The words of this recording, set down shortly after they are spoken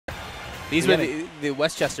These were the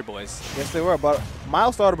Westchester boys. Yes, they were. But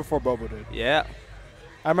MiLe started before Bobo did. Yeah.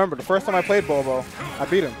 I remember the first time I played Bobo, I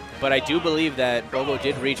beat him. But I do believe that Bobo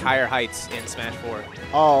did reach higher heights in Smash 4.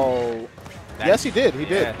 Oh. Yes, he did. He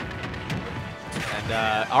did.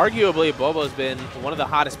 And arguably, Bobo's been one of the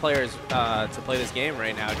hottest players to play this game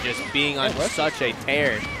right now, just being on such a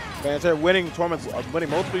tear. Man, they're winning tournaments,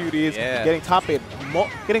 winning multiple UDs, getting top 8,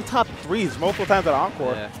 getting top 3s multiple times at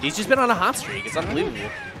Encore. Yeah. He's just been on a hot streak. It's unbelievable.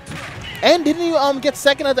 And didn't you get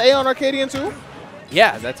second at the Aeon Arcadian too?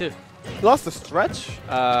 Yeah, that too. He lost the stretch?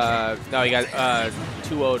 No, he got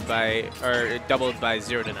 2-0'd by, or doubled by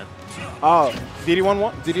 0-0. Oh,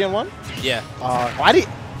 DDN1? Yeah. Why did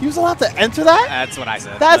he was allowed to enter that? That's what I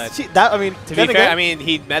said. That's that. I mean, to be fair, I mean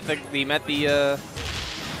he met the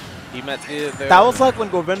That was like when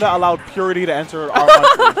Govinda allowed Purity to enter our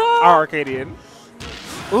country, our Arcadian.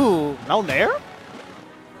 Ooh, no Nair?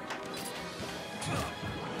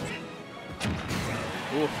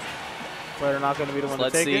 Ooh. But they're not going to be the one to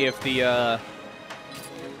take it. Let's see if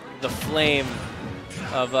the flame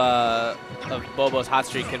of Bobo's hot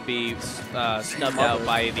streak can be snubbed out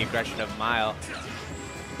by the aggression of MiLe.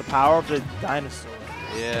 The power of the dinosaur.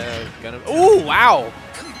 Yeah, gonna. Ooh, wow!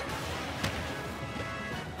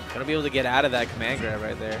 Gonna be able to get out of that command grab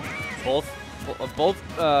right there. Both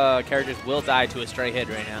characters will die to a stray hit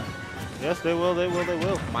right now. Yes, they will. They will. They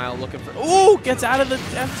will. MiLe looking for. Ooh, gets out of the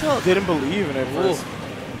F tilt. Didn't believe in it first.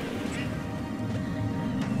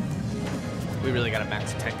 We really got to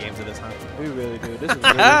max 10 games of this, huh? We really do. This is really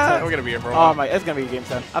intense. We're going to be here for a while. Oh, my. It's going to be game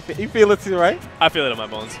 10. You feel it too, right? I feel it in my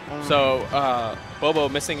bones. So, Bobo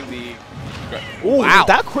missing the... Ooh, wow.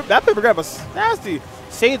 That paper grab was nasty.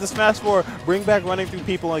 Save the Smash 4. Bring back running through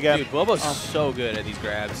people again. Dude, Bobo's so good at these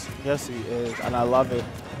grabs. Yes, he is. And I love it.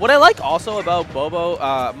 What I like also about Bobo,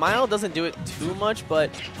 MiLe doesn't do it too much,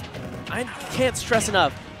 but I can't stress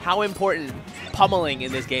enough how important pummeling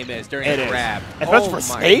in this game is during a grab. Especially for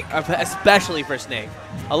Snake? Especially for Snake.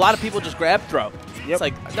 A lot of people just grab, throw. Yep. It's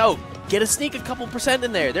like, no, get a sneak a couple %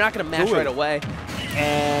 in there. They're not going to match right away.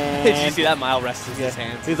 And did you see that? MiLe rests his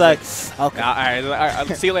hands. He's like, okay. All right,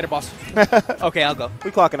 see you later, boss. Okay, I'll go. We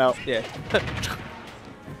clocking out. Yeah.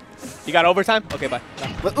 You got overtime? Okay, bye.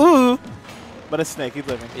 But, but it's Snake. He's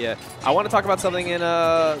living. Yeah. I want to talk about something in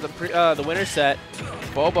the winner's set.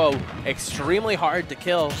 Bobo, extremely hard to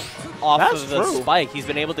kill off of the spike. He's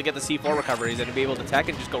been able to get the C4 recoveries and be able to tech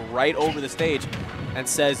and just go right over the stage and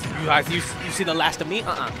says, you guys, you see the last of me?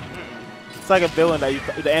 It's like a villain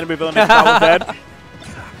the anime villain that you thought was dead.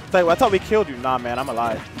 It's like, well, I thought we killed you. Nah, man, I'm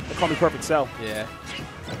alive. They call me Perfect Cell. Yeah.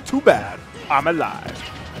 Too bad. I'm alive.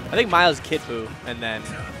 I think Miles Kid Buu and then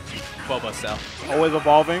Bobo Cell. Always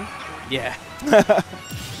evolving? Yeah.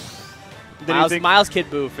 Miles Kid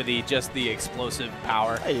Buu for just the explosive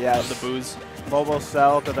power of the boos. Bobo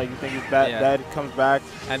Cell, because like, you think he's dead, comes back,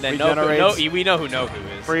 and then we know who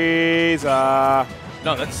Noku is. Frieza.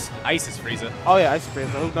 No, that's Ice's Frieza. Oh yeah, Ice's Frieza.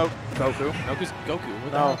 Who's Goku? Noku's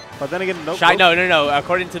Goku. No, but then again, Noku. No.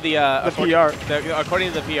 According to the PR.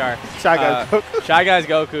 According to the PR, Shy Guy's Goku. Shy Guy's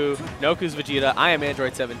Goku. Noku's Vegeta. I am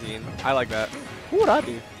Android 17. I like that. Who would I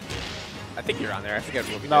be? I think you're on there. I forget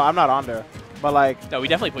what we did. No, I'm not on there. But like, no, we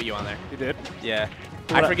definitely put you on there. You did? Yeah.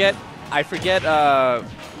 I forget.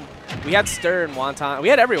 We had Stir and Wonton. We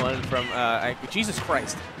had everyone from Jesus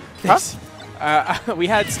Christ. Huh? We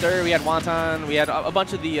had Stir. We had Wonton. We had a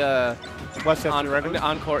bunch of the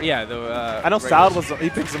Encore. Yeah, I know Salad he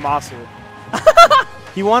picked Zamasu.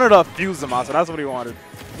 He wanted to fuse Zamasu. That's what he wanted.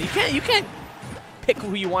 You can't pick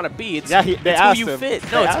who you want to be. It's, they asked who you him.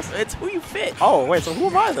 fit. No, it's who you fit. Oh wait, so who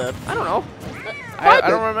am I then? I don't know. I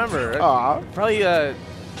don't remember. Probably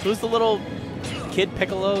who's the little kid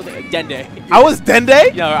Piccolo? Dende. I was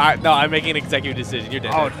Dende? No, I'm making an executive decision. You're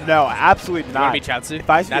Dende. Oh no, absolutely not. You want to be Chaozu? If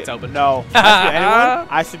I That's open. No. If I should be anyone,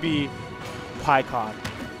 I should be PyCon.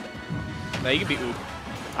 No, you can be Oop.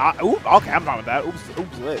 Okay, I'm fine with that.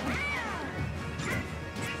 Oop's lit.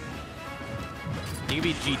 You can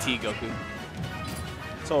be GT Goku.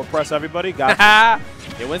 So oppress everybody. Gotcha.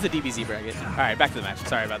 It wins the DBZ bracket. All right, back to the match.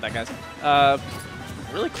 Sorry about that, guys.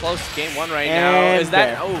 Really close game one right now. Is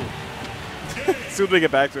that? As soon as we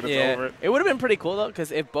get back to it, it's over. It would have been pretty cool though,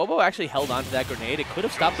 because if Bobo actually held on to that grenade, it could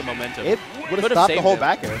have stopped the momentum. It would have stopped the whole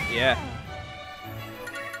back air. Yeah.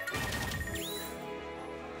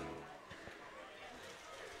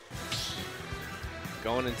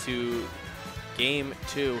 Going into game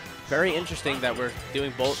two. Very interesting that we're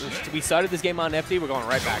doing both. We started this game on FD. We're going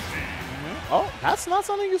right back. Oh, that's not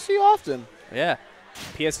something you see often. Yeah.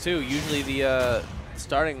 PS2, usually the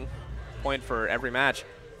starting point for every match.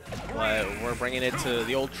 But we're bringing it to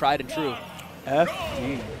the old tried and true.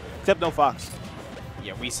 FD. Except no Fox.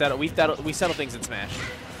 Yeah, we settle things in Smash.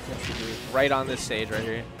 Right on this stage right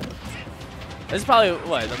here. This is probably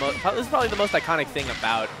what this is probably the most iconic thing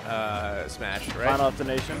about Smash, right? Final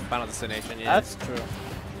Destination. Final Destination, yeah. That's true.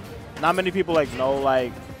 Not many people like know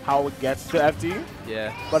like how it gets to FD.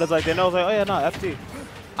 Yeah. But it's like they know it's like, oh yeah, no, FD.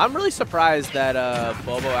 I'm really surprised that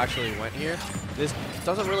Bobo actually went here. This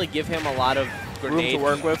doesn't really give him a lot of grenade room to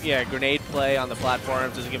work with. Yeah, grenade play on the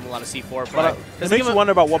platforms. Doesn't give him a lot of C4 play. But it makes you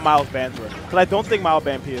wonder about what MiLe's bans were. Because I don't think MiLe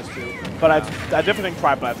banned PS2. But I definitely think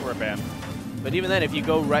Tri-Blats were banned. But even then, if you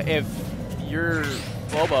go if you're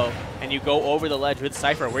Bobo and you go over the ledge with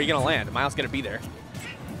Cypher, where are you gonna land? MiLe's gonna be there.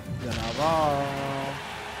 You're not wrong.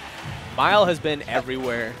 MiLe has been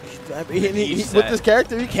everywhere. I mean, with this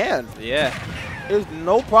character, he can. Yeah. There's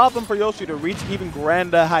no problem for Yoshi to reach even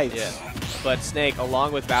grander heights. Yeah. But Snake,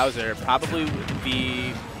 along with Bowser, probably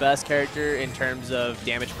the best character in terms of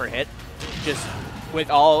damage per hit. Just with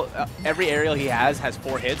every aerial he has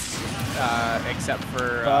 4 hits, except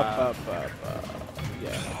for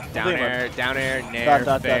down air, nair,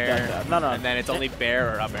 fair, and then it's only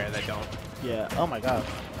bear or up air that don't. Yeah. Oh my god.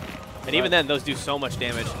 And even then, those do so much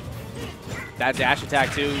damage. That dash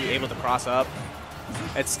attack too, able to cross up.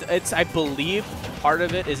 It's I believe part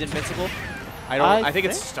of it is invincible. I think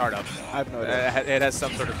it's startup. I have no idea. It has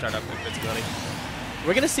some sort of startup invincibility.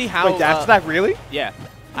 We're gonna see how. Wait, dash attack really? Yeah,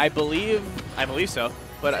 I believe so.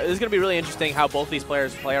 But it's gonna be really interesting how both these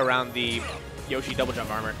players play around the Yoshi double jump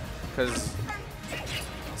armor, because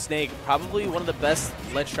Snake probably one of the best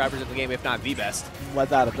ledge trappers in the game, if not the best.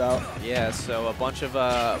 Without a doubt. Yeah. So a bunch of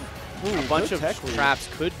traps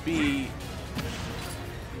could be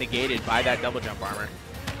negated by that double jump armor.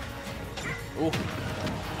 Ooh.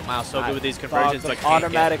 MiLe's so good with these conversions. Like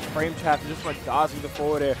automatic frame trap, just like dodging the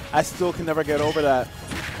forward air. I still can never get over that.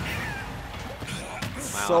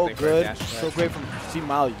 So good. So great from see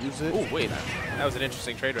MiLe use it. Oh, wait. That was an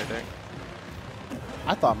interesting trade right there.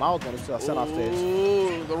 I thought MiLe was going to set off stage.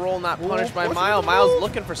 Ooh, the roll not punished by MiLe. MiLe's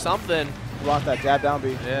looking for something. Block that jab down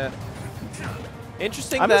B. Yeah.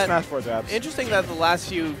 Interesting that the last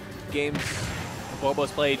few games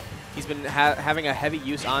Bobo's played, he's been having a heavy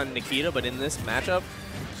use on Nikita, but in this matchup,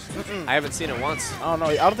 I haven't seen it once. I don't know.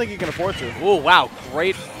 I don't think he can afford to. Oh, wow.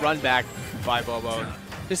 Great run back by Bobo.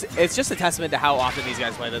 It's just a testament to how often these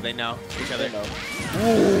guys play that they know each other. Ooh.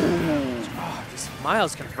 Oh, these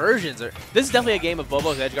MiLe's conversions are... This is definitely a game of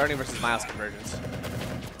Bobo's edge guarding versus MiLe's conversions.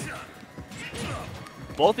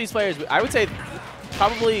 Both these players, I would say,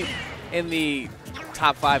 probably in the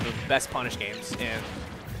top 5 of best punish games in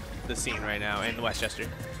the scene right now in Westchester.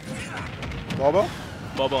 Bobo?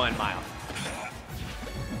 Bobo and MiLe.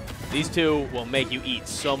 These two will make you eat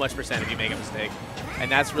so much percent if you make a mistake. And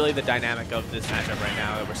that's really the dynamic of this matchup right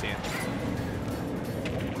now that we're seeing.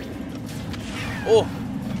 Oh!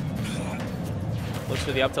 Looks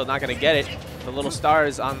for the up tilt, not going to get it. The little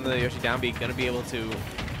stars on the Yoshi down B going to be able to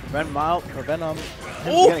prevent him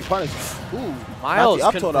getting punished. Ooh, MiLe's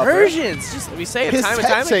conversions. Just we say it time and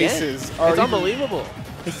time again. It's unbelievable.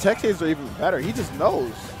 His tech chases are even better. He just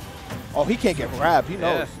knows. Oh, he can't get grabbed. He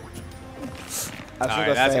knows. All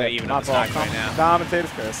right, that's going to even up the stock right now.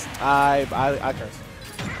 Commentators curse. I curse.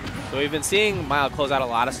 So we've been seeing MiLe close out a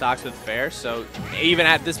lot of stocks with fair, so even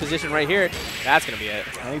at this position right here, that's going to be it.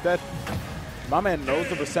 And he's dead. My man knows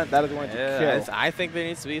the percent that is going to kill. I think there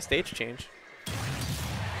needs to be a stage change.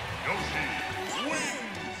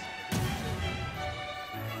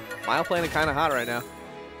 MiLe playing it kind of hot right now.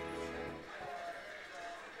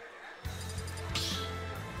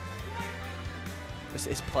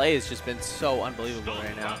 His play has just been so unbelievable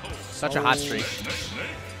right now. Such a hot streak.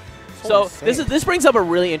 So this brings up a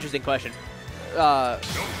really interesting question.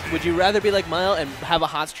 Would you rather be like MiLe and have a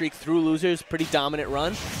hot streak through losers, pretty dominant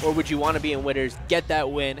run, or would you want to be in winners, get that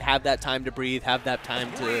win, have that time to breathe, have that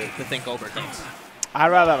time to think over things? I'd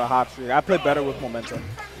rather have a hot streak. I play better with momentum.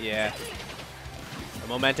 Yeah. The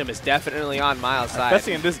momentum is definitely on MiLe's side.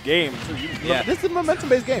 Especially in this game. Yeah. This is a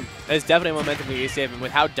momentum-based game. It's definitely a momentum-based game. And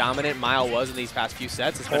with how dominant MiLe was in these past few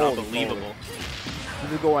sets, it's been unbelievable.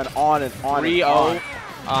 He's going on and on 3-0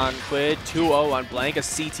 on Quid, 2-0 on Blank, a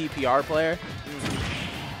CTPR player.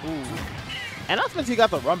 Ooh. And that's meant he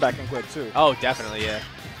got the run back in Quid, too. Oh, definitely, yeah.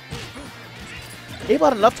 He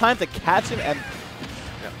had enough time to catch him and...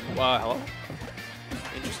 Yeah. Well, hello?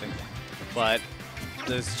 Interesting. But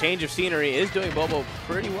this change of scenery is doing Bobo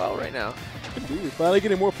pretty well right now. Indeed. Finally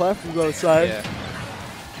getting more platforms on the side. Yeah.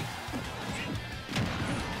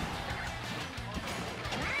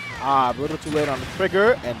 A little too late on the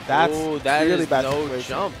trigger, and that's really bad situation.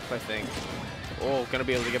 Jump, I think. Oh, gonna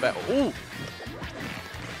be able to get back. Ooh!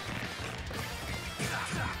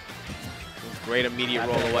 Great immediate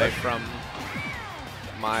roll away from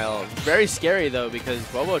MiLe. Very scary, though, because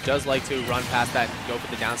Bobo does like to run past that and go for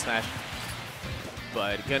the down smash.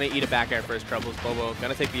 But gonna eat a back air for his troubles. Bobo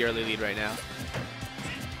gonna take the early lead right now.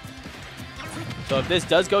 So if this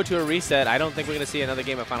does go to a reset, I don't think we're gonna see another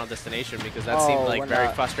game of Final Destination because that seemed like very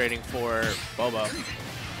frustrating for Bobo.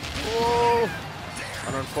 Oh,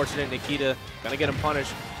 an unfortunate Nikita. Gonna get him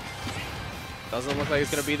punished. Doesn't look like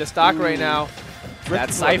it's gonna be the stock right now.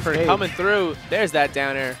 That Cypher coming through. There's that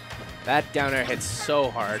down air. That down air hits so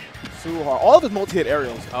hard. So hard. All of his multi-hit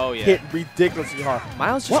aerials hit ridiculously hard.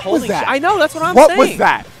 MiLe's just holding. That? I know, that's what I'm saying. What was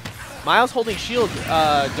that? MiLe's holding shield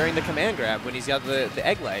during the command grab when he's got the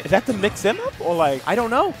egg light. Is that to mix him up or like? I don't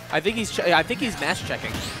know. I think he's match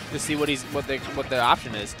checking to see what the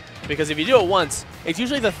option is. Because if you do it once, it's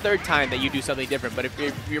usually the third time that you do something different. But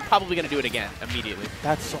if you're probably gonna do it again immediately.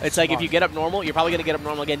 That's so It's smart. like if you get up normal, you're probably gonna get up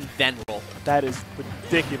normal again, then roll. That is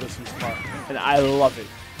ridiculously smart, and I love it.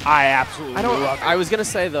 I absolutely love it. I was gonna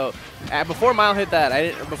say though, before MiLe hit that,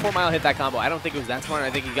 before MiLe hit that combo, I don't think it was that smart. I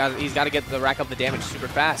think he's got to get the rack up the damage super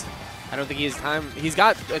fast. I don't think he has time. He's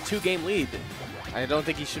got a 2-game lead. I don't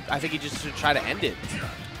think he should. I think he just should try to end it.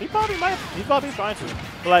 He probably might. He's probably trying to.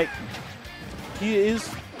 But like, he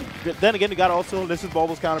is. Then again, he got also. This is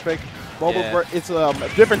Bobo's counter pick. Bobo's it's a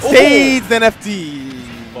different stage than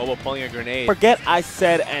FD. Bobo pulling a grenade. Forget I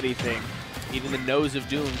said anything. Even the nose of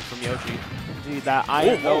doom from Yoshi. Dude, that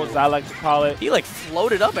iron nose, I like to call it. He like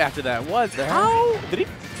floated up after that. What the hell? How did he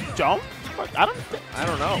jump? I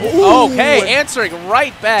don't know. Ooh, okay, answering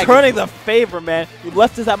right back. Turning the favor, man. You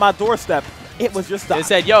left this at my doorstep. It was just. It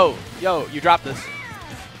said, "Yo, you dropped this."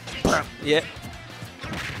 Yeah.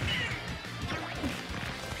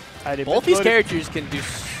 Both these characters can do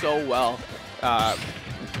so well.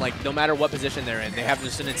 Like no matter what position they're in, they have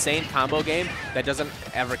just an insane combo game that doesn't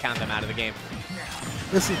ever count them out of the game.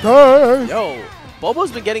 Yes, it does. Yo,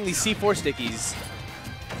 Bobo's been getting these C4 stickies.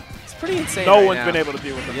 It's pretty insane. No one's been able to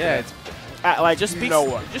deal with them. Yeah, it's like just speaks, no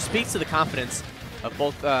one. Just speaks to the confidence of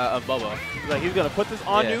both of Bobo. Like he's gonna put this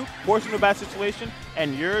on you, force you into a bad situation,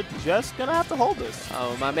 and you're just gonna have to hold this.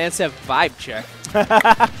 Oh, my man said vibe check.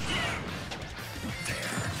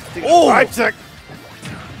 Oh, vibe check.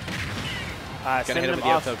 Gonna hit him with the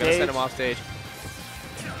up tilt. Gonna send him off stage.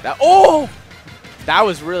 That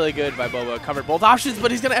was really good by Bobo. Covered both options,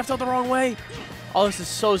 but he's gonna F tilt the wrong way. Oh, this is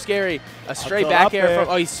so scary. A straight back air from.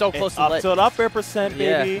 Oh, he's so close to up tilt up air percent,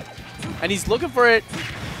 baby. And he's looking for it.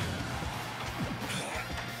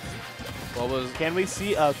 Bobo's. Can we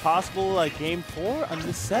see a possible game 4 on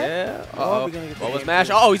this set? Yeah. Oh, we're gonna get Bobo's mash.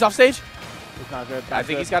 Oh, he's off stage. It's not good. I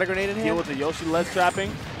think he's got a grenade in hand. Deal with the Yoshi ledge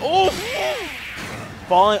trapping. Oh!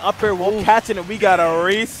 Falling up air, won't catch it, and we got a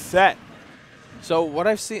reset. So what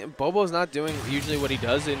I've seen, Bobo's not doing usually what he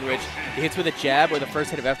does, in which he hits with a jab or the first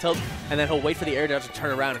hit of F tilt, and then he'll wait for the air dodge to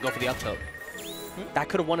turn around and go for the up tilt. That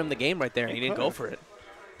could have won him the game right there, and he didn't go for it.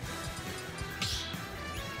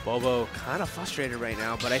 Bobo kind of frustrated right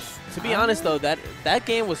now, but to be honest though, that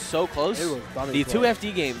game was so close. It was the 2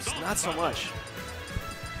 FD games, not so much.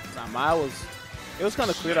 MiLe it was kind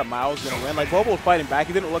of clear that MiLe was gonna win. Like Bobo was fighting back,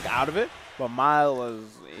 he didn't look out of it, but MiLe was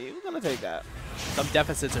gonna take that. Some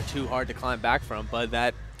deficits are too hard to climb back from, but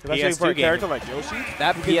that PS2 for a character like Yoshi,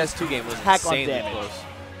 that PS2 game was insanely close.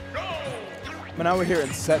 But now we're here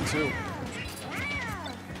in set 2.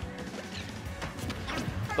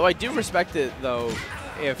 Though I do respect it though,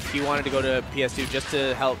 if he wanted to go to PS2 just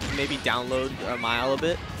to help maybe download MiLe a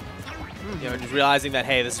bit. You know, just realizing that,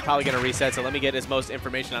 hey, this is probably going to reset, so let me get as most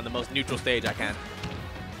information on the most neutral stage I can.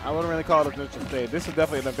 I wouldn't really call it a neutral stage. This is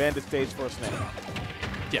definitely an advantage stage for a snake.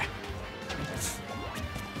 Yeah.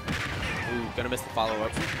 Ooh, going to miss the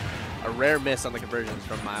follow-up. A rare miss on the conversions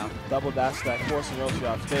from MiLe. Double dash stack, forcing Yoshi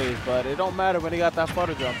off stage, but it don't matter when he got that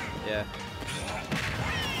flutter jump. Yeah.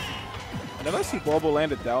 I never see Bobo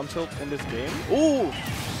land a down tilt in this game. Ooh!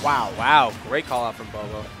 Wow, wow. Great call-out from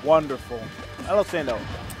Bobo. Wonderful. I love saying though.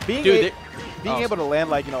 Being able to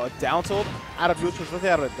land a down tilt out of neutral, especially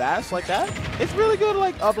out of a dash like that, it's really good.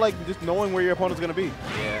 Just knowing where your opponent's gonna be.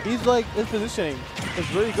 Yeah. He's his positioning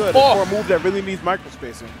is really good for a move that really needs micro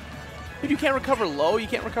spacing. Dude, you can't recover low, you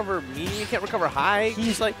can't recover medium, you can't recover high.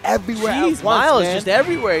 He's like everywhere. Jeez, MiLe is just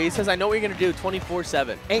everywhere. He says, "I know what you're gonna do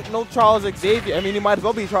 24/7." Ain't no Charles Xavier. I mean, he might as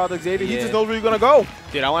well be Charles Xavier. He just knows where you're gonna go.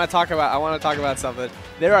 Dude, I want to talk about something.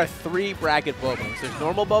 There are 3 bracket Bobos. There's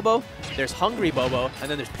normal Bobo, there's hungry Bobo,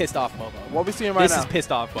 and then there's pissed off Bobo. What we seeing right now? This is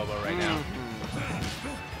pissed off Bobo right now.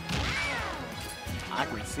 I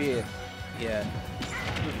can see it. Yeah.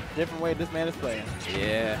 There's a different way this man is playing.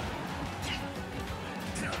 Yeah.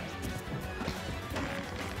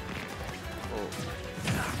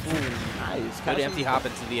 Ooh, nice. Good empty hop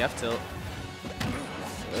into the F tilt.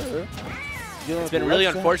 It's been really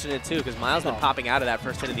unfortunate, too, because MiLe's been popping out of that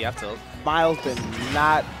first hit of the F tilt. MiLe's been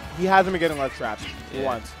not – he hasn't been getting left traps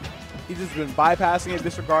once. He's just been bypassing it,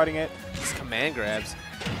 disregarding it. Just command grabs.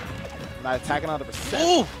 Not attacking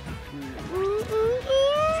 100%. Ooh!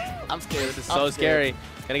 I'm scared. This is so scary.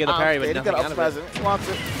 Gonna get the parry, but nothing out of it. He wants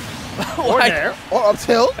it. Or there. Or up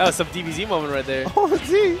tilt. That was some DBZ moment right there. Oh,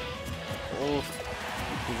 gee.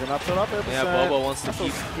 He's an up tilt up there. Yeah, Bobo wants to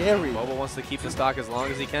keep. Scary. Bobo wants to keep the stock as long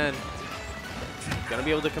as he can. Gonna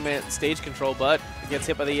be able to command stage control, but gets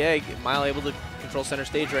hit by the egg. MiLe able to control center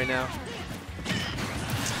stage right now.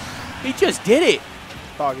 He just did it.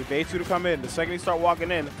 Dog, he baits you to come in. The second you start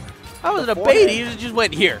walking in. That wasn't a bait. He just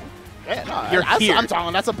went here. Yeah, no, You're here. I'm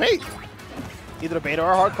telling that's a bait. Either a bait or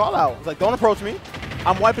a hard call out. It's like, don't approach me.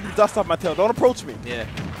 I'm wiping the dust off my tail. Don't approach me. Yeah.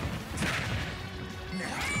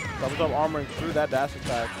 Double up armoring through that dash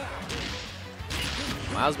attack.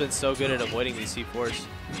 MiLe's been so good at avoiding these C4s.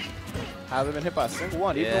 Hasn't been hit by a single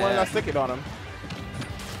one. Even the one that got sticky on him.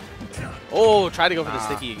 Oh, tried to go for the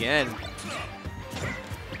sticky again.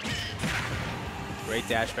 Great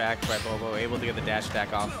dash back by Bobo. Able to get the dash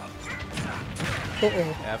attack off.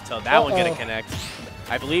 F tilt. That one gonna connect.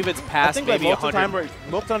 I believe it's past maybe 100.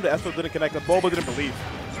 Most of the time the F tilt didn't connect, but Bobo didn't believe.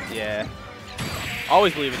 Yeah.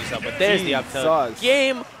 Always believe in yourself, but there's the up tilt.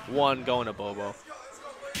 Game 1 going to Bobo.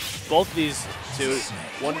 Both of these two,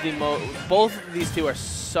 both of these two are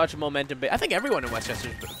such momentum based. I think everyone in Westchester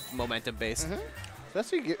is momentum based.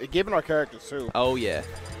 Especially given our characters too. Oh yeah.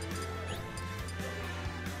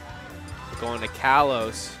 We're going to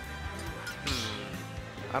Kalos.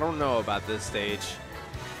 I don't know about this stage.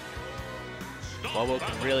 Bobo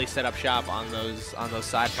can really set up shop on those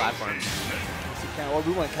side platforms. Oh,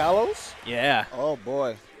 we went Kalos? Yeah. Oh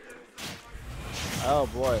boy. Oh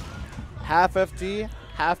boy. Half FD,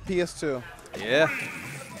 half PS2. Yeah.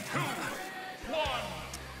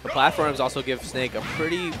 The platforms also give Snake a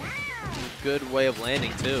pretty good way of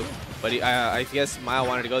landing too. But I guess MiLe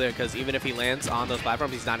wanted to go there because even if he lands on those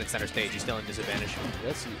platforms, he's not in center stage. He's still in disadvantage.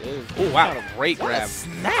 Yes, he is. Oh, wow. Great grab.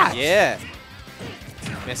 Snap. Yeah.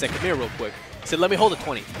 Man said, come here real quick. He said, let me hold a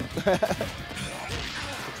 20.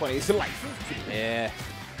 20 is life. Yeah.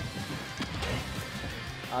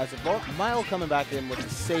 So MiLe coming back in with the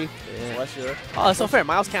safe pressure. Oh, that's so fair.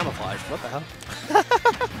 MiLe's camouflaged. What the hell?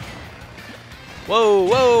 Whoa,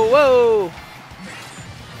 whoa, whoa.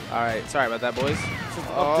 All right. Sorry about that, boys.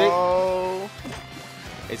 Oh.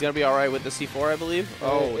 He's going to be all right with the C4, I believe.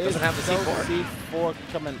 Oh, it doesn't have the C4. C4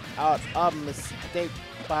 coming out. A mistake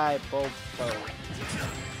by Bobo.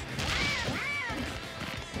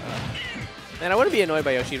 Man, I wouldn't be annoyed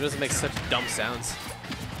by Yoshi. He doesn't make such dumb sounds.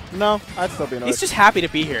 No, I'd still be annoyed. He's just happy to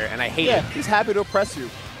be here, and I hate it. He's happy to oppress you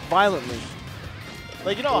violently.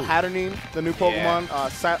 Like, you know, Hatterene, the new Pokemon,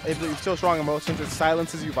 if you're still strong emotions, it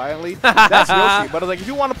silences you violently. That's Yoshi. But it's like, if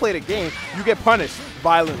you want to play the game, you get punished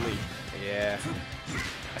violently. Yeah.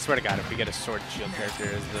 I swear to God, if we get a Sword and Shield character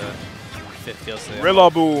as the fit feels like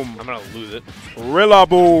Rillaboom. I'm going to lose it.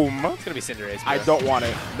 Rillaboom. It's going to be Cinderace. I don't want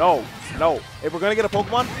it. No. No. If we're going to get a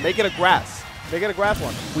Pokemon, make it a grass. Make it a grass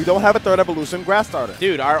one. We don't have a third evolution grass starter.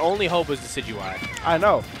 Dude, our only hope was the Decidueye. I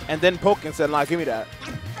know. And then Pokken said, nah, give me that.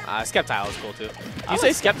 Skeptile is cool, too. Do you say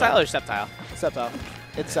Skeptile or Sceptile? Sceptile.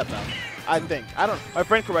 It's Sceptile. I think. I don't. My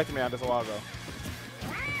friend corrected me on this a while ago.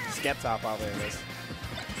 Skeptile probably it is.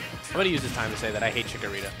 I'm going to use this time to say that I hate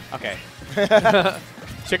Chikorita. Okay.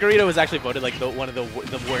 Chikorita was actually voted like one of the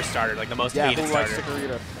worst starter, like the most hated starter. Yeah, who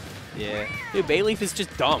likes Chikorita? Yeah. Dude, Bayleaf is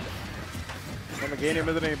just dumb. And the game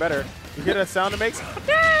isn't any better. You hear that sound it makes?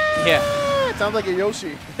 Yeah. It sounds like a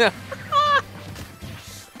Yoshi. Kind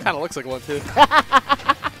of looks like one, too.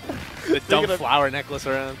 The dumb flower necklace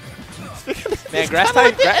around. Man, grass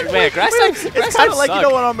type. It's kind of like, you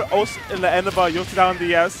know, when I'm in the end of Yoshi Down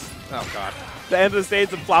DS. Oh, God. The end of the stage,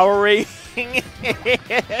 the flower ring.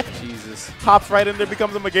 Jesus. Hops right in there,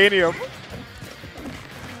 becomes a Meganium.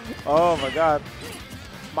 Oh, my God.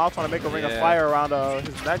 MiLe trying to make a ring of fire around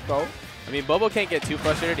his neck, though. I mean, Bobo can't get too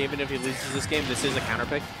frustrated even if he loses this game. This is a counter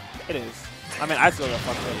pick. It is. I mean, I still get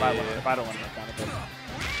frustrated if I don't want to make counter pick.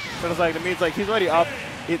 But it's like, it means like he's already up.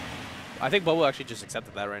 I think Bobo actually just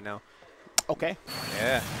accepted that right now. Okay.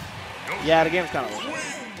 Yeah. Yeah, the game's kind of over.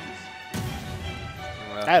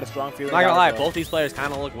 Well, I had a strong feeling. Not gonna lie, both these players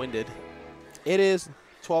kind of look winded. It is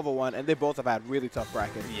 12-1, and they both have had really tough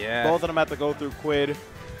brackets. Yeah. Both of them had to go through Quid.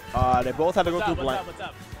 They both had to go through Blank. What's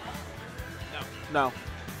up? No.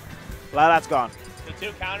 That's gone. The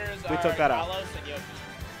two counters we took that out. Carlos and Yoshi.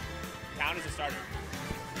 Counters a starter.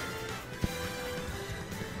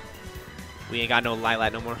 We ain't got no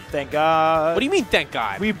Lilat no more. Thank God. What do you mean, thank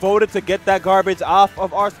God? We voted to get that garbage off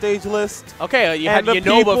of our stage list. Okay, you had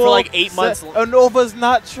Unova for like 8 months. Unova's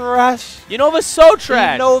not trash. Unova's so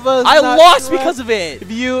trash. Unova's I not lost trash. because of it.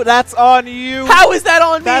 That's on you. How is that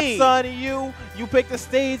on me? That's on you. You pick the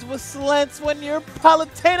stage with slants when you're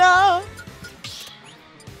Palutena.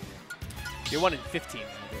 You're 1 in 15.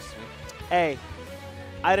 Hey,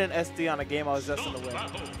 I didn't SD on a game I was just in the win.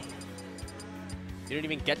 You didn't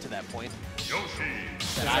even get to that point. Yoshi.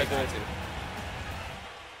 That I got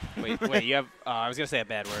to. Wait, you have. I was gonna say a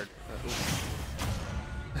bad word.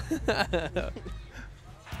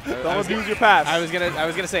 Don't abuse your pass. I was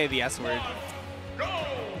gonna say the S word.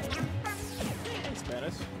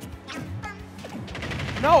 Spanish.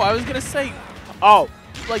 No, I was gonna say Oh,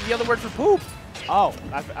 like the other word for poop. oh.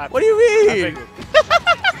 What do you I mean? figured.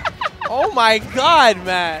 Oh my God,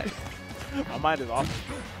 Matt. My mind is off.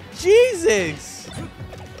 Jesus.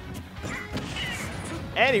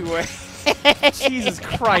 Anyway. Jesus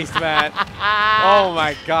Christ, Matt. Oh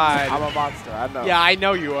my God. I'm a monster, I know. Yeah, I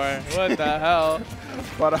know you are. What the hell?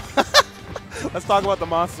 But let's talk about the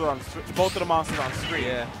monster on both of the monsters on screen.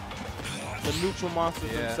 Yeah. The neutral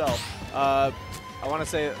monsters themselves. I want to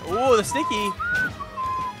say, ooh, the sticky.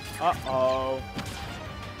 Uh-oh.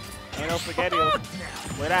 Ain't no spaghettios.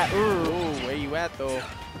 Where that? Ooh, where you at though?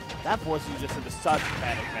 That forces you just into such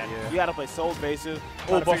panic, man. Yeah. You gotta play soul bases.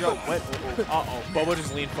 Oh, Figure out what. Uh-oh. Bobo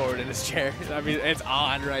just leaned forward in his chair. I mean, it's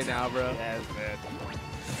on right now, bro. Yes, man.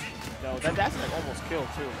 No, that's like almost killed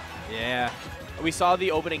too. Yeah. We saw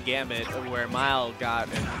the opening gambit where MiLe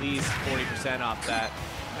got at least 40% off that.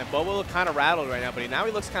 And Bobo looked kind of rattled right now, but now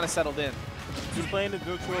he looks kind of settled in. He's playing the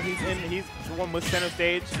neutral. He's the one with center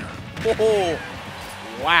stage. Oh,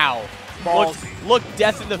 wow. Looked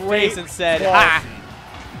death in the face and said, ha!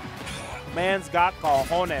 Man's got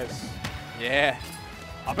cojones. Yeah.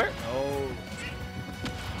 Upper? Oh.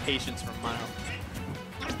 Patience from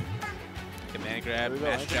MiLe. Command grab,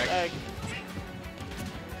 mash check.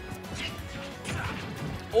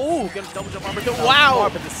 Oh, gonna double jump armor kill. Wow!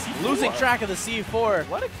 Losing track of the C4.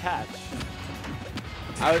 What a catch.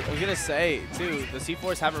 I was going to say, too, the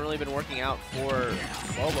C4s haven't really been working out for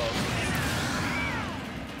Bobo.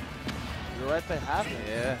 You're right, they haven't.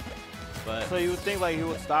 Yeah. But So you would think like he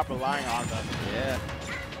would stop relying on them. yeah.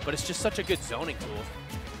 But it's just such a good zoning tool.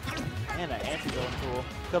 And an anti-zone tool.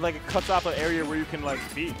 Because like it cuts off an area where you can like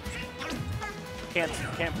be. Can't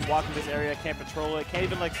walk in this area, can't patrol it, can't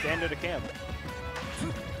even like stand near the camp.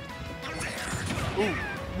 Ooh.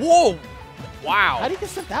 Whoa! Wow. How do you get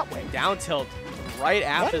sent that way? Down tilt right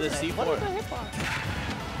after the C4. What is the hitbox?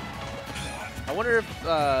 I wonder if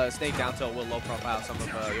Snake down tilt will low profile some of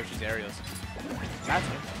Yoshi's aerials. That's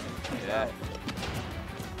it. Yeah.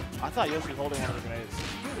 I thought Yoshi was holding one of the grenades.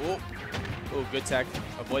 Ooh. Ooh, good tech.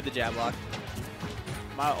 Avoid the jab lock.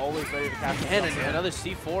 MiLe always ready to catch And another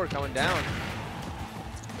C4 coming down.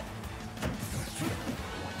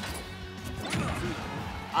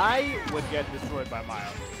 I would get destroyed by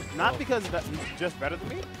MiLe. Not because that's just better than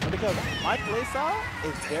me, but because my playstyle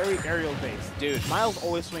is very aerial based. Dude. MiLe's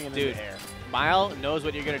always swinging in the air. MiLe knows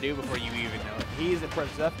what you're going to do before you even know it. He's a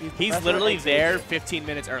princess. He's literally there 15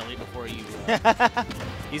 minutes early before you.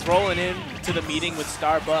 He's rolling in to the meeting with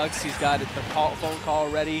Starbucks. He's got the phone call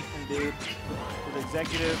ready. Indeed. With the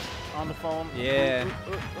executive on the phone. Yeah.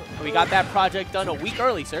 We got that project done a week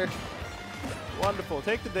early, sir. Wonderful.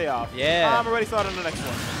 Take the day off. Yeah. I'm already starting the next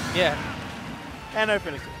one. Yeah. And I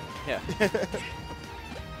finished it. Yeah.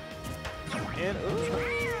 And,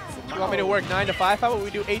 You want me to work 9 to 5? How about we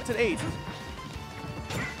do 8 to 8?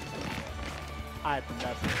 I've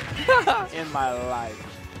never in my life.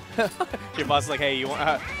 Your boss is like, hey, you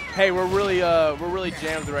want? Hey, we're really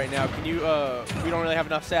jammed right now. Can you? We don't really have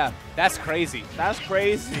enough staff. That's crazy. That's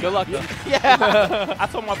crazy. Good luck, though. Yeah. I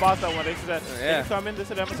told my boss that one. They said, Yeah. "Can you come in?" This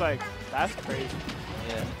and that. I was like, "That's crazy."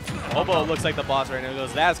 Yeah. Bobo looks like the boss right now. He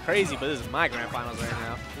goes, that's crazy, but this is my grand finals right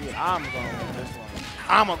now. Dude, I'm gonna win this one.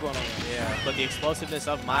 I'm gonna win. Yeah. But the explosiveness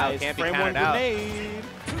of MiLe can't be frame counted one out. grenade.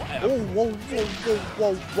 Oh, whoa, whoa, whoa,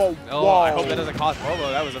 whoa, whoa, Oh, whoa. I hope that doesn't cost Bobo.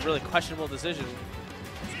 That was a really questionable decision.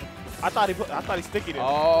 I thought he stickied it.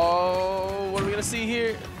 Oh, what are we gonna see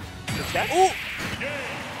here? The check? Ooh.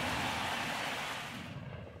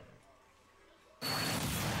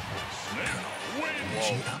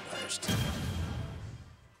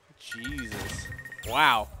 Jesus.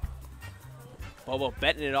 Wow. Bobo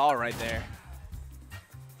betting it all right there.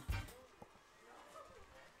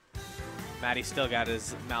 Matty still got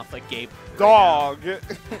his mouth agape. Dog.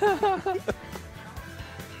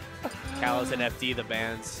 Kalos and FD, the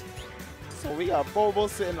bands. So we got Bobo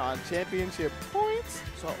sitting on championship points.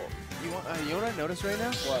 So, you know what I noticed right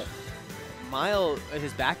now? What? MiLe,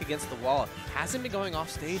 his back against the wall, hasn't been going off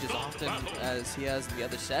stage as often as he has in the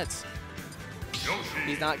other sets.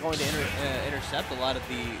 He's not going to intercept a lot of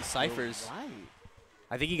the ciphers.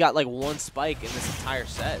 I think he got like 1 spike in this entire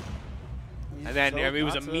set. And then it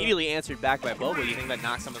was immediately answered back by Bobo. You think that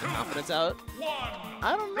knocked some of the confidence out?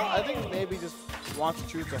 I don't know. I think maybe just wants to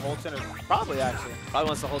choose the whole center. Probably, actually. Probably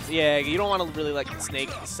wants to hold. Yeah, you don't want to really let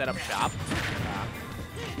Snake set up shop. Nah.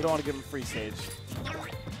 You don't want to give him free stage.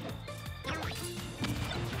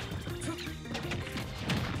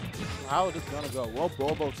 How is this going to go? Will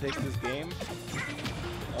Bobo take this game?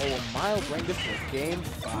 Oh, will MiLe bring this to game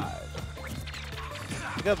 5?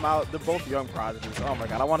 Because MiLe, they're both young prodigies. Oh my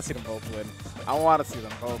god, I want to see them both win. I want to see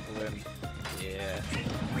them both win. Yeah.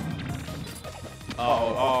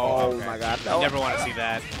 Oh okay. my god. I never want to see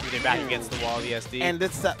that. They're back against the wall, the SD. And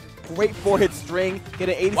it's that great 4-hit string. Get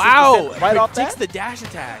an 86% wow! right off that. Takes the dash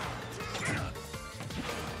attack.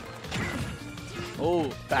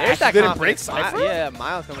 Oh, there's that didn't break Cypher? Yeah,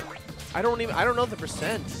 MiLe's coming. I don't know the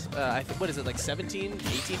percent. I think, what is it, like 17,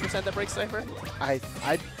 18% that breaks Cypher? I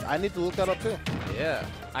need to look that up too. Yeah.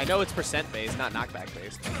 I know it's percent based, not knockback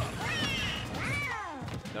based.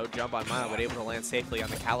 No jump on MiLe, but able to land safely on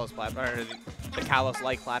the Kalos platform, or the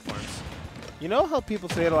Kalos-like platforms. You know how people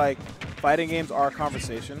say like fighting games are a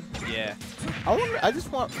conversation? Yeah. I wonder. I just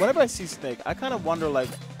want. Whenever I see Snake, I kind of wonder like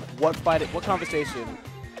what conversation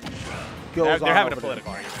goes on. They're having a over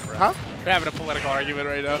political argument, bro. Huh? They're having a political argument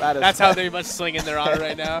right now. That's how they must swing in their honor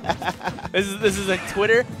right now. This is a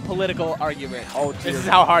Twitter political argument. Oh, this is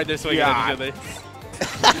how hard they're swinging at each other.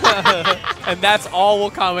 And that's all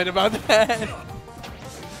we'll comment about that.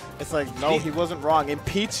 It's like, no, he wasn't wrong.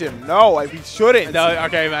 Impeach him. No, we shouldn't. No,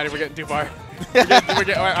 okay, Matty, we're getting too far. I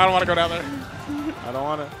don't want to go down there. I don't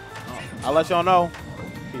want to. I'll let y'all know.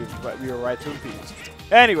 We were right to impeach.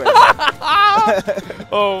 Anyway.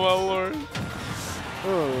 Oh, my Lord.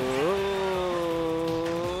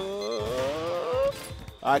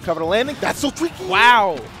 I covered a landing. That's so tricky.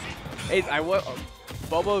 Wow. Hey,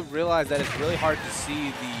 Bobo realized that it's really hard to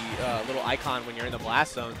see the little icon when you're in the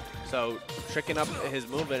blast zone. So tricking up his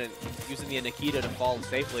movement and using the Nikita to fall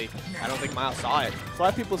safely, I don't think MiLe saw it. So a lot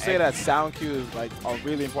of people say that sound cues are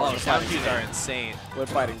really important. Oh, sound cues are insane. When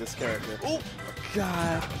fighting this character. Oh,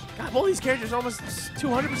 God. God, both these characters are almost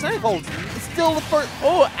 200%. Oh, it's still the first.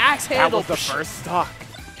 Oh, axe handle. That was the first stock.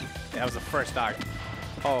 That was the first stock.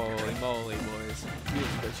 Holy moly, boys.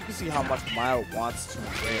 You can see how much MiLe wants to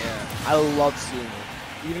win. Yeah. I love seeing it.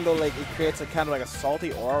 Even though like it creates a kind of like a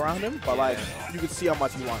salty aura around him, but like you can see how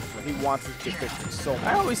much he wants to win. He wants to get victory so much.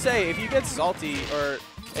 I always say if you get salty or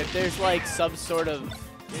if there's like some sort of,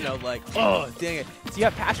 you know, like, oh, dang it. So you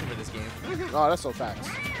have passion for this game. Oh, that's so facts.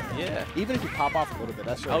 Yeah. Even if you pop off a little bit,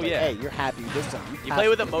 that's like, hey, you're happy this time. You play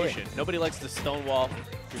with emotion. Nobody likes to stonewall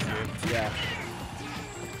your game. Yeah.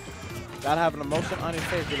 Gotta have an emotion on your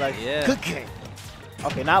face. Be like, good game.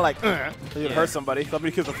 Okay, not like, you'd hurt somebody.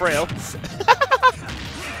 Somebody kills a frail.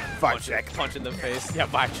 Vibe check. Punch in the face. Yeah,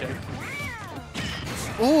 vibe check.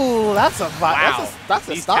 Ooh, that's a vibe. Wow. That's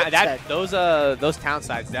a stop check. Those town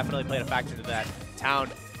sides definitely played a factor to that.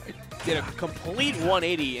 Town did a complete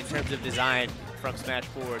 180 in terms of design from Smash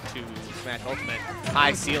 4 to Smash Ultimate.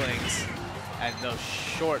 High ceilings and those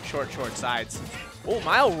short sides. Oh,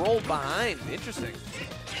 MiLe rolled behind. Interesting.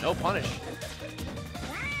 No punish.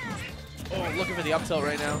 Oh, looking for the up tilt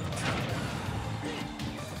right now.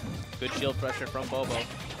 Good shield pressure from Bobo.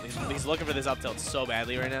 He's looking for this up tilt so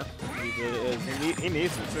badly right now. He really is. He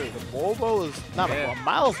needs it too. The Bobo is not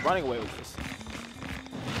MiLe's running away with this.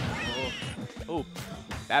 Oh,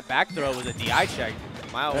 that back throw was a DI check.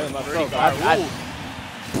 MiLe was pretty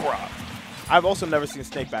far. I've also never seen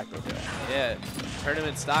Snake back throw there. Yeah,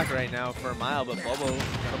 tournament stock right now for MiLe, but Bobo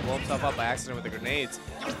gonna blow himself up by accident with the grenades.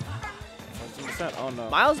 Oh no.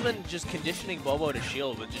 MiLe's been just conditioning Bobo to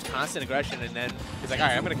shield with just constant aggression, and then he's like, all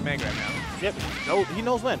right, I'm gonna command grab now. Yep. No, he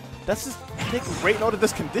knows when. That's just taking great note of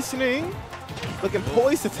this conditioning. Looking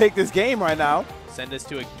poised to take this game right now. Send us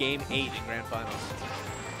to a game 8 in Grand Finals.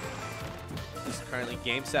 This is currently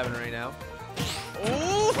game 7 right now.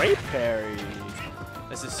 Ooh! Great parry.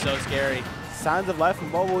 This is so scary. Signs of life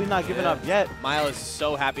from Bobo. He's not giving up yet. MiLe is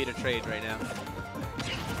so happy to trade right now.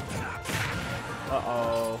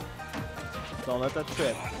 Uh-oh. Don't let that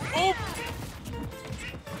trip. Oh!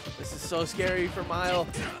 This is so scary for MiLe.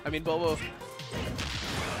 I mean, Bobo.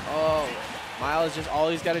 Oh, MiLe is just, all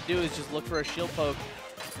he's got to do is just look for a shield poke.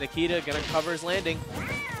 Nikita gonna cover his landing.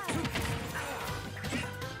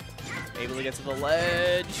 Able to get to the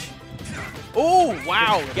ledge. Oh,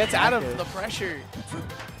 wow. Gets out of the pressure.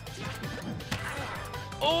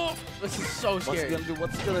 Oh, This is so scary.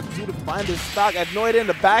 What's he gonna do to find his stock? I have no idea. In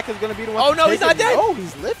the back is gonna be the one. Oh no, he's not dead. Oh,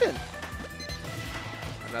 he's living.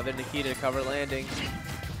 Another Nikita cover landing.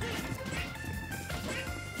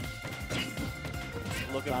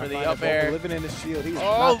 Looking for the up air. Living in his shield. He's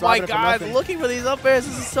oh my God! Looking for these up airs.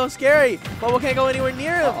 This is so scary. Bobo can't go anywhere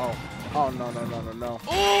near him. Uh-oh. Oh no.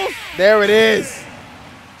 Oof. There it is.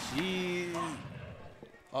 Jeez.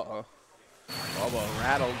 Uh-oh. Bobo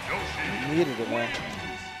rattled. He needed it, man.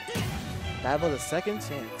 That was a second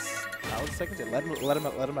chance. That was a second chance. Let him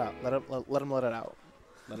out. Let him let it out.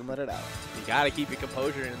 Let him let it out. You gotta keep your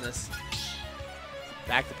composure in this.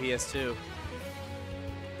 Back to PS2.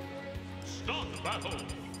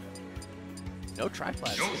 No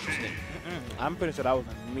tri-flash. Interesting. I'm pretty sure that was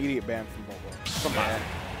an immediate ban from Bobo. Yeah.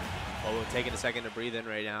 Bobo taking a second to breathe in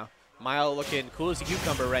right now. MiLe looking cool as a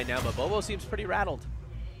cucumber right now, but Bobo seems pretty rattled.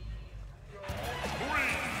 3,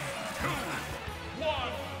 2,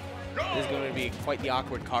 1, go. This is going to be quite the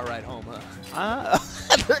awkward car ride home, huh?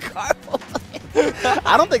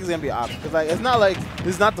 I don't think it's gonna be awkward because it's not like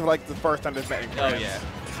this is not the first time they've met. Oh yeah.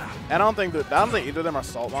 And I don't think either of them are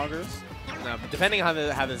salt mongers. No, but depending on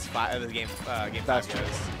how this game 5 goes.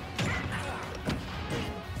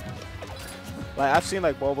 Like I've seen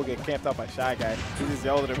Bobo get camped out by Shy Guy. He just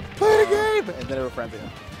yelled at him, "Play the game!" and then they were friends again.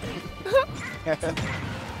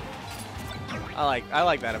 I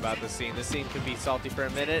like that about this scene. This scene can be salty for a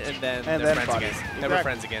minute and then they're friends again. Exactly. Never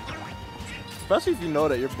friends again. Especially if you know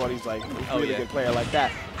that your buddy's a really yeah. good player like that.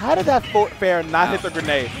 How did that fair not hit the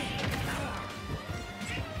grenade?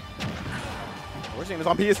 We're seeing this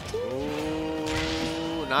on PS.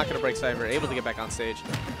 Ooh, not gonna break Cypher. Able to get back on stage.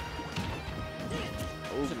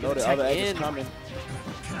 You know the other egg was coming.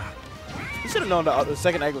 You should have known the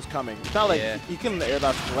second egg was coming. It's not like he couldn't air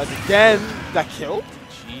dodge the ledge again. Got killed?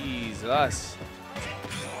 Jesus.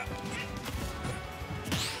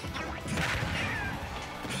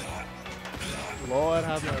 Lord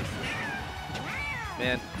have mercy.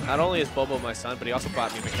 Man, not only is Bobo my son, but he also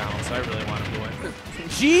bought me McDonald's, so I really want him to win.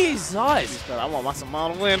 Jesus! I want my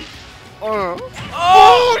Simone to win. Oh!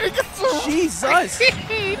 Jesus!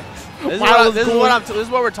 This is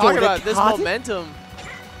what we're talking about. This momentum.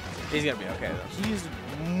 He's gonna be okay though. He's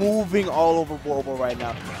moving all over Bobo right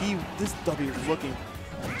now. This W is looking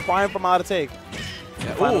fine from how to take.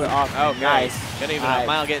 Yeah. Oh, nice.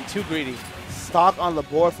 MiLe getting too greedy. Stock on the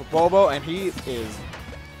board for Bobo, and he is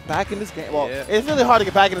back in this game. Well, it's really hard to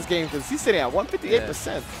get back in this game because he's sitting at 158%.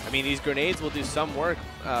 Yeah. I mean, these grenades will do some work.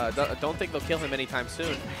 Don't think they'll kill him anytime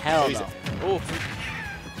soon. Hell no. Ooh.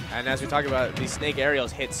 And as we talk about, these snake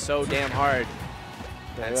aerials hit so damn hard.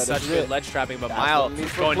 And such good ledge trapping, but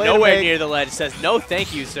MiLe going nowhere near the ledge says, "No,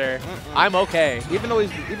 thank you, sir. I'm okay." Even though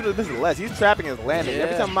this is ledge, he's trapping his landing.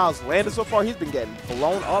 Every time MiLe's landed so far, he's been getting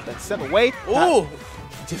blown up and sent away. Ooh,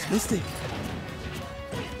 just missed it.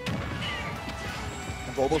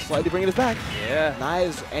 And Bobo slightly bringing us back. Yeah,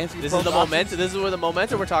 nice. This is the momentum. This is where the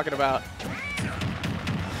momentum we're talking about.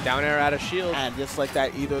 Down air out of shield, and just like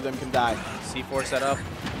that, either of them can die. C4 set up.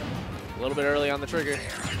 A little bit early on the trigger.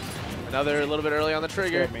 Another little bit early on the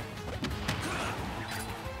trigger. Me.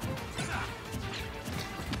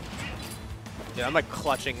 Yeah, I'm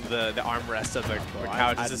clutching the armrest of the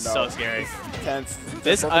couch. This is so scary. Tense.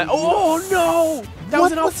 This. Oh no! That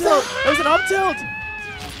was an up tilt. That was an up tilt.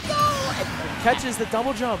 No! Catches the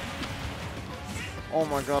double jump. Oh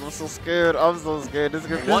my God! I'm so scared. I'm so scared. This is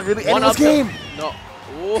really one ending this game. No.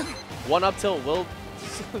 Ooh. One up tilt will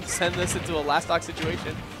send this into a last stock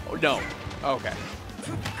situation. Oh no. Okay.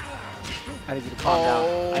 I need you to calm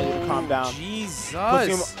down. I need you to calm down. Jesus.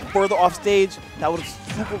 Pushing him further off stage. That was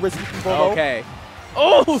super risky for Bobo. Okay.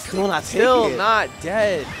 Oh, still not dead.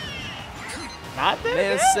 Not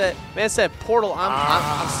dead. Man said portal.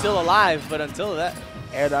 I'm still alive, but until that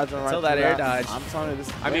air dodge. Air dodge. I'm telling you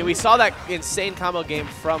this. I mean, we saw that insane combo game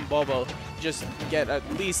from Bobo just get at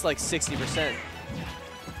least 60%.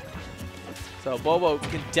 So Bobo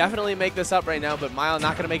can definitely make this up right now, but MiLe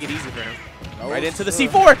not going to make it easy for him. Right into the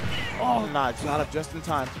C4. Oh, it's not up just in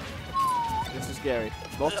time. This is scary.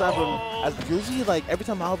 Most times, as usually, every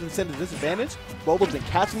time MiLe's been sent to disadvantage, Bobo's been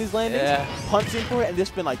catching these landings, punching for it, and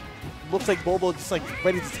just been looks like Bobo just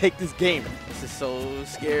ready to take this game. This is so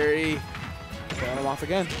scary. Throwing him off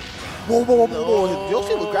again. Bobo.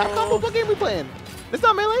 Yoshi with grab combo. What game we playing? It's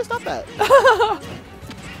not melee. Stop that.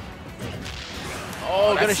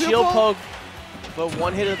 Oh, gonna shield poke. But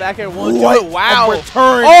one hit in the back air, one, two, wow.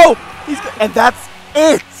 Return. Oh, and that's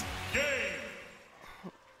it.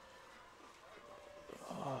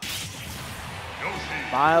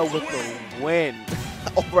 MiLe with the win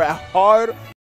over a hard